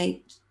 and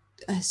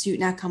her suit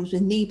now comes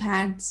with knee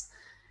pads,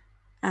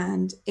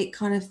 and it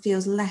kind of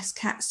feels less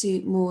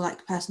catsuit, more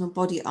like personal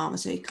body armor.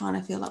 So you kind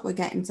of feel like we're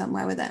getting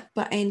somewhere with it.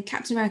 But in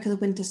Captain America: The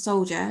Winter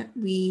Soldier,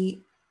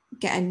 we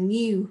get a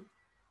new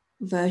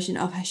version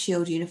of her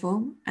shield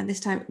uniform, and this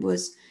time it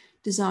was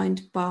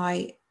designed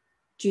by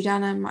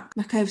Judana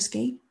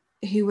Makovsky,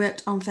 who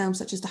worked on films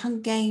such as The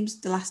Hunger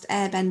Games, The Last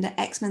Airbender,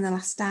 X-Men: The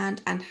Last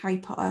Stand, and Harry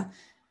Potter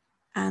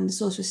and the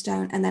Sorcerer's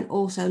Stone, and then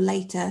also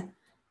later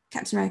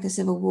Captain America: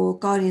 Civil War,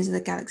 Guardians of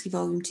the Galaxy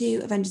Volume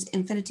 2, Avengers: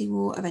 Infinity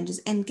War, Avengers: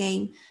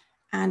 Endgame,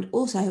 and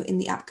also in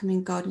the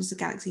upcoming Guardians of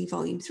the Galaxy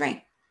Volume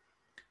 3.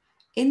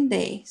 In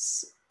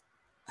this,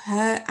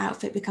 her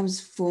outfit becomes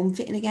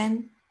form-fitting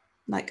again,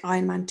 like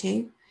Iron Man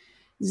 2.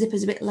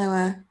 Zipper's a bit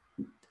lower,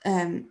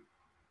 and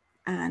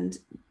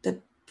the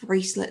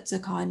bracelets are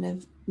kind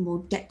of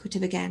more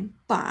decorative again.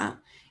 But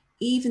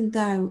even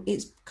though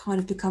it's kind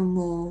of become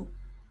more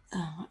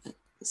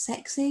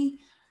sexy,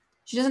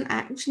 she doesn't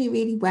actually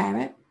really wear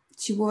it.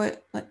 She wore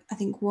it, like, I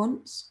think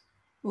once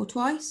or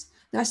twice.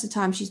 The rest of the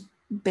time she's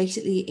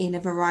basically in a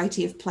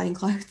variety of plain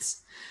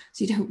clothes,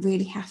 so you don't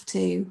really have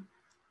to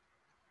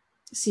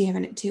see her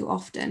in it too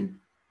often.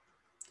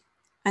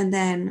 And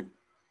then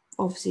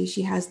obviously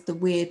she has the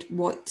weird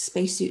white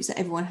spacesuits that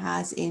everyone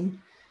has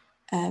in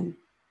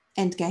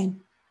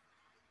Endgame.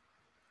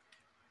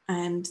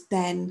 And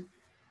then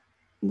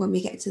when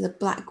we get to the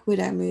Black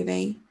Widow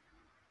movie,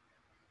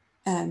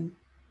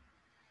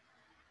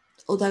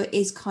 although it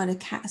is kind of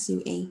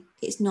catsuity,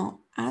 it's not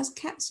as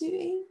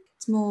catsuity.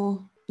 It's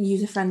more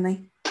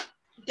user-friendly.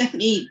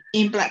 Definitely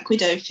in Black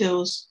Widow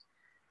feels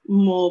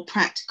more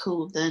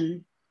practical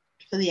than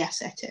for the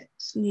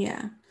aesthetics.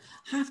 Yeah.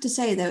 I have to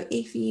say, though,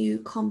 if you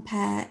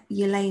compare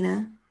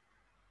Yelena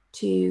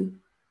to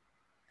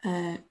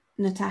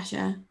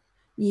Natasha,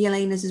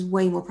 Yelena's is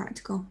way more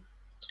practical.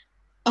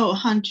 Oh,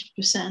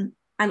 100%.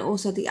 And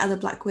also the other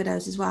Black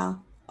Widows as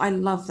well. I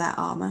love that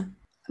armor.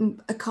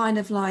 A kind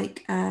of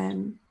like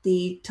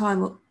the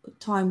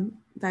Time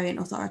Variant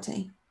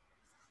Authority,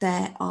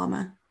 their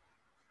armor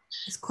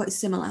is quite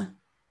similar.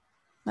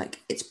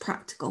 Like, it's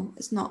practical.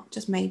 It's not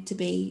just made to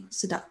be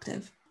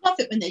seductive. I love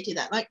it when they do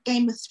that, like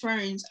Game of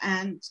Thrones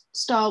and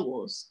Star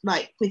Wars,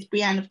 like with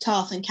Brienne of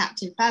Tarth and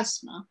Captain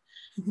Phasma.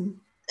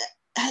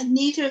 Mm-hmm.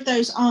 Neither of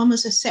those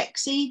armors are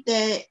sexy.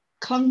 They're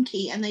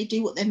clunky and they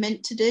do what they're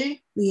meant to do.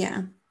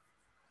 Yeah.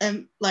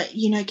 Like,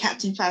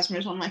 Captain Phasma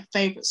is one of my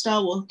favorite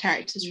Star Wars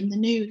characters from the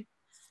new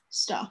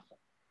stuff.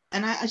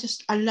 And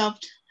I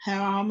loved her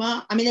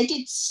armor. I mean, they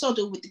did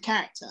soddle with the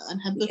character,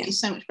 and her book is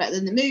so much better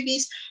than the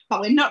movies,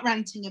 but we're not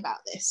ranting about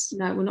this.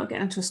 No, we're not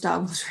getting into a Star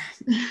Wars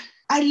rant.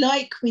 I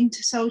like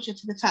Winter Soldier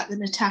for the fact that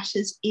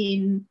Natasha's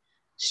in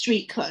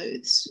street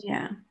clothes.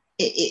 Yeah.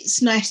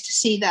 It's nice to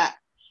see that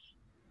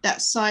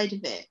side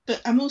of it.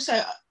 But I'm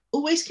also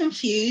always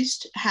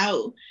confused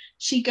how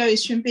she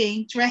goes from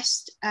being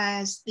dressed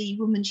as the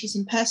woman she's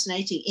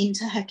impersonating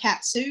into her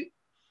catsuit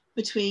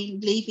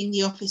between leaving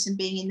the office and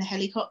being in the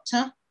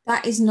helicopter.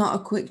 That is not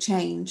a quick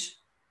change.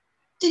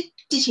 Did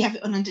she have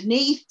it on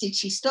underneath? Did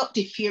she stop?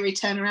 Did Fury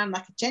turn around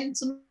like a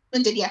gentleman?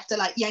 Did he have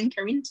to yank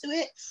her into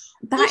it?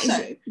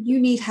 You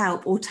need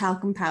help or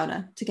talcum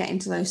powder to get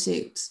into those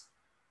suits.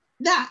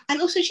 That,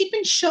 and also she'd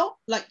been shot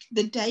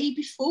the day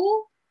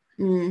before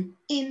in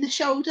the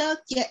shoulder,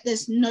 yet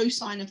there's no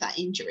sign of that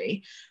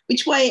injury,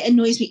 which way it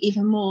annoys me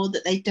even more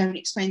that they don't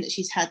explain that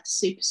she's had the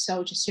super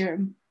soldier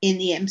serum in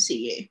the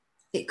MCU.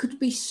 It could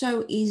be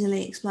so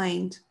easily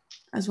explained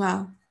as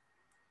well.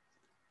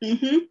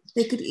 Mm-hmm.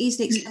 They could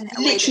easily explain it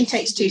away. Literally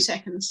takes 2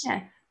 seconds.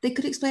 Yeah, they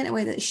could explain it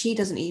away that she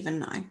doesn't even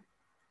know,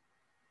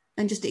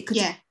 and just it could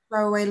be a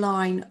throwaway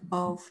line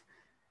of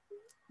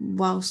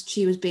whilst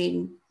she was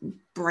being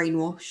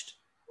brainwashed,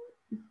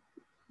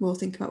 we'll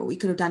think about what we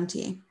could have done to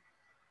you.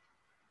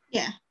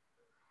 Yeah.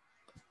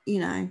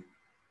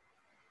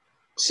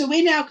 So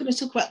we're now going to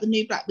talk about the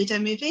new Black Widow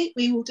movie.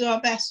 We will do our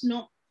best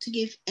not to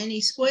give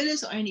any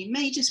spoilers or any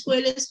major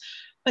spoilers,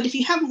 but if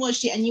you haven't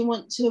watched it and you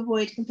want to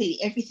avoid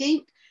completely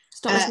everything,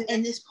 stop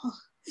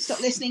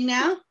listening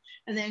now,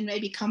 and then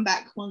maybe come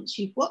back once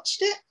you've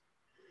watched it.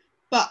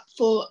 But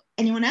for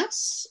anyone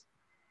else,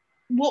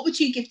 what would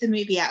you give the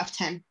movie out of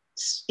 10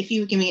 if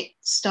you were giving it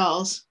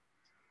stars?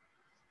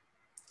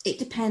 It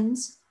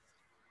depends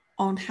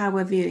on how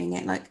we're viewing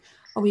it. Like,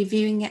 are we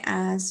viewing it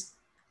as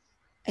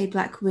a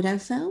Black Widow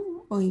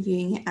film, or are you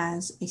viewing it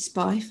as a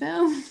spy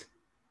film?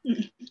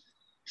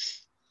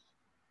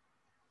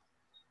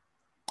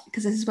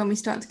 Because this is when we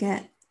start to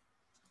get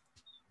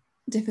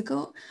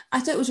difficult. I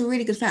thought it was a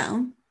really good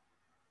film,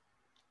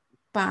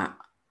 but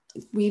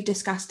we've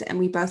discussed it and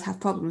we both have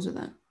problems with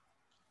it.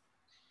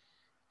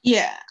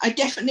 Yeah, I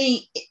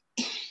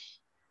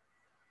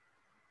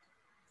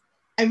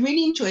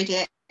really enjoyed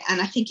it, and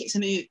I think it's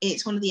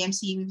one of the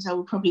MCU movies I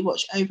will probably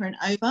watch over and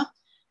over,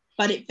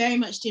 but it very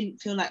much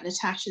didn't feel like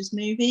Natasha's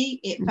movie.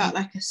 It felt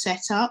like a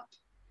setup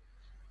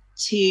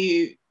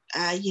to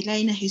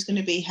Yelena, who's going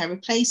to be her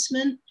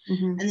replacement,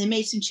 and they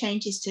made some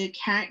changes to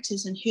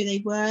characters and who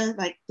they were.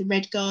 Like the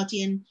Red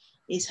Guardian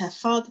is her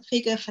father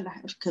figure, for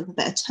lack of a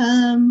better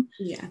term,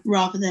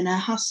 rather than her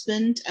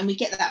husband, and we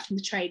get that from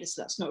the trailer,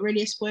 so that's not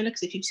really a spoiler,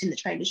 because if you've seen the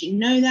trailers you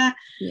know that.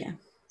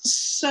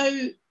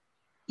 So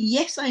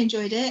yes, I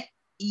enjoyed it.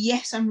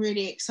 Yes, I'm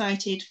really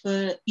excited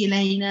for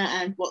Yelena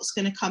and what's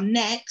going to come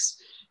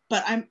next,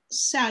 but I'm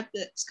sad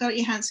that Scarlett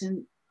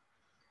Johansson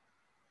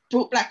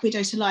brought Black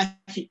Widow to life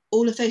in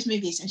all of those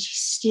movies and she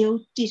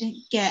still didn't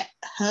get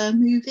her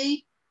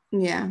movie.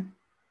 Yeah.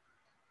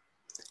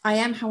 I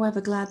am,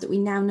 however, glad that we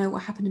now know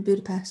what happened in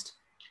Budapest.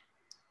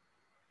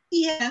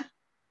 Yeah,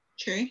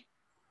 true.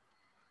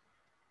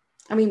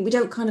 I mean, we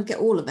don't kind of get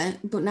all of it,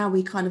 but now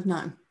we kind of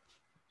know.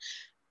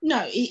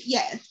 No,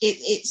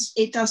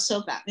 it does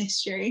solve that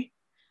mystery.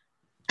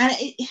 And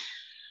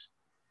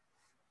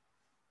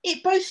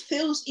it both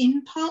fills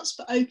in parts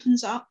but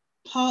opens up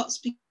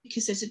parts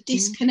because there's a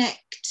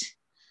disconnect.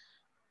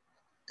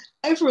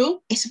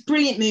 Overall, it's a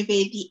brilliant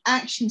movie. The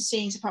action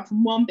scenes, apart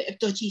from one bit of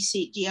dodgy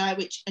CGI,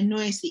 which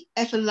annoys the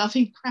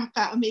ever-loving crap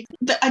out of me,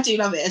 but I do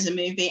love it as a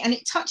movie, and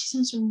it touches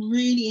on some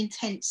really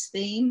intense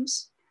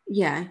themes.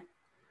 Yeah.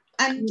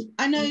 And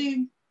I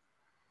know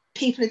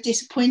people are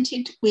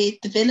disappointed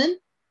with the villain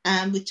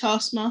and with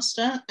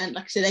Taskmaster, and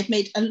like I said,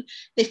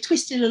 they've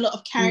twisted a lot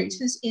of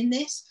characters in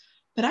this,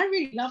 but I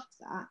really loved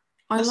that.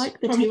 That's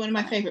probably one of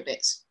my favourite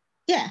bits.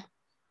 Yeah.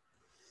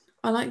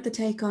 I like the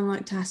take on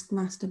like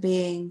Taskmaster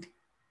being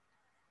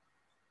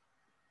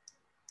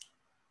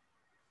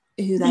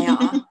who they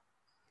are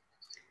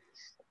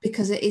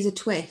because it is a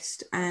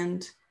twist,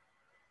 and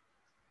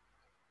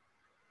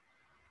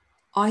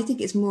I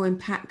think it's more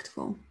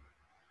impactful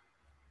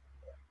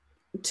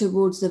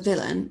towards the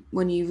villain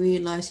when you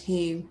realise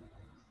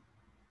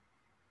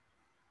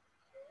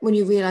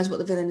what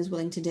the villain is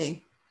willing to do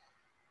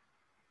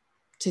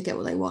to get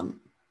what they want.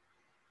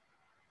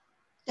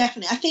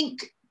 Definitely. I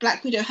think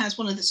Black Widow has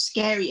one of the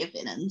scarier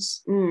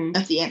villains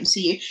of the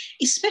MCU,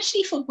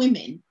 especially for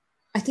women.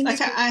 I think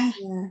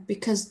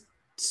because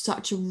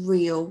such a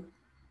real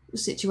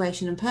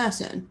situation and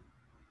person.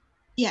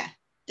 Yeah,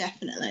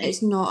 definitely.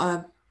 It's not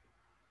a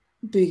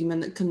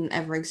boogeyman that couldn't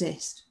ever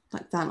exist,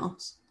 like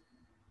Thanos.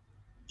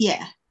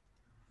 Yeah.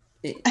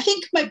 I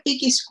think my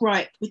biggest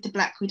gripe with the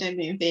Black Widow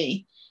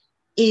movie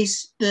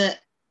is that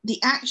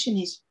the action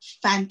is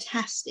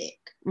fantastic,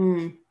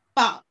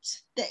 but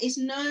there is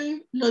no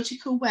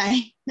logical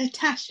way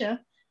Natasha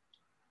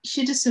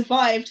should have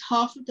survived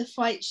half of the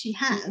fight she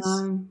has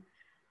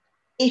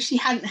if she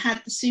hadn't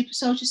had the super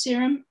soldier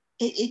serum.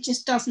 It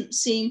just doesn't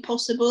seem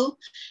possible.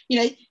 You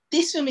know,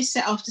 this film is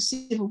set after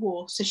Civil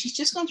War, so she's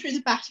just gone through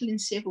the battle in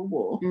Civil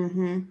War.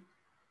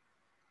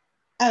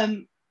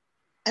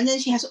 And then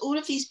she has all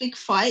of these big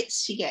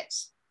fights. She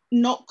gets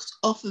knocked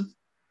off of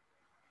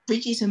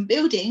bridges and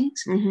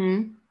buildings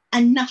and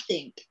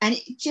nothing. And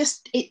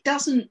it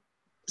doesn't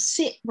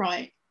sit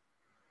right.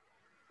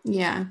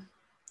 Yeah.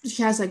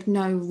 She has like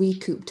no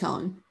recoup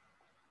time.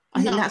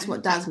 I think that's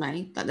what does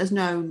me. Like there's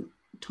no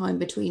time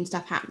between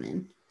stuff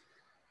happening.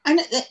 And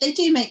they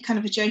do make kind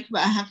of a joke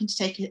about her having to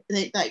take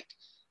like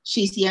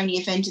she's the only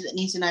Avenger that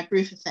needs an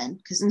ibuprofen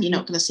because you're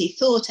not going to see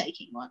Thor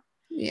taking one.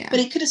 Yeah. But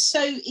it could have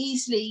so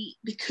easily,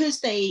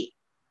 because they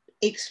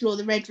explore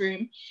the Red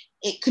Room,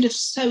 it could have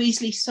so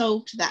easily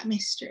solved that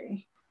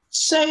mystery.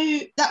 So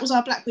that was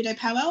our Black Widow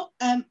powwow.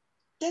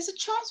 There's a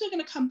chance we're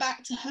going to come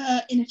back to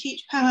her in a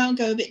future powwow and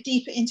go a bit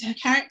deeper into her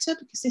character,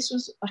 because this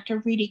was like a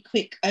really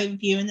quick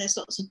overview and there's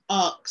lots of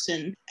arcs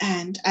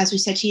and as we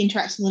said, she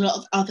interacts with a lot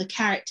of other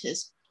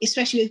characters,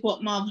 especially with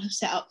what Marvel have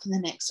set up for the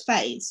next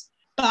phase.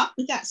 But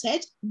with that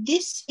said,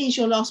 this is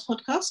your last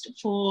podcast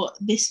for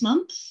this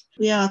month.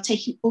 We are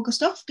taking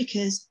August off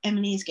because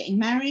Emily is getting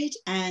married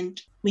and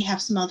we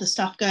have some other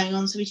stuff going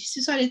on. So we just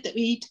decided that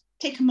we'd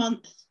take a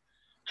month,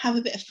 have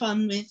a bit of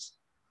fun with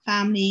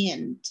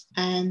family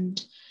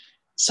and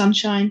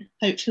sunshine,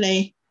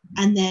 hopefully.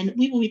 And then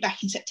we will be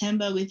back in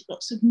September with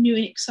lots of new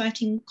and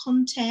exciting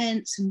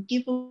content, some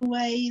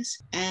giveaways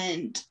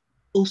and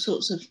all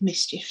sorts of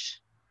mischief.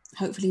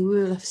 Hopefully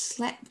we will have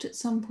slept at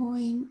some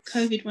point.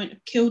 COVID won't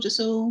have killed us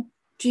all.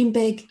 Dream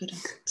big.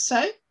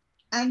 So,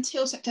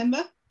 until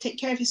September, take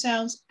care of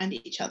yourselves and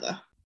each other.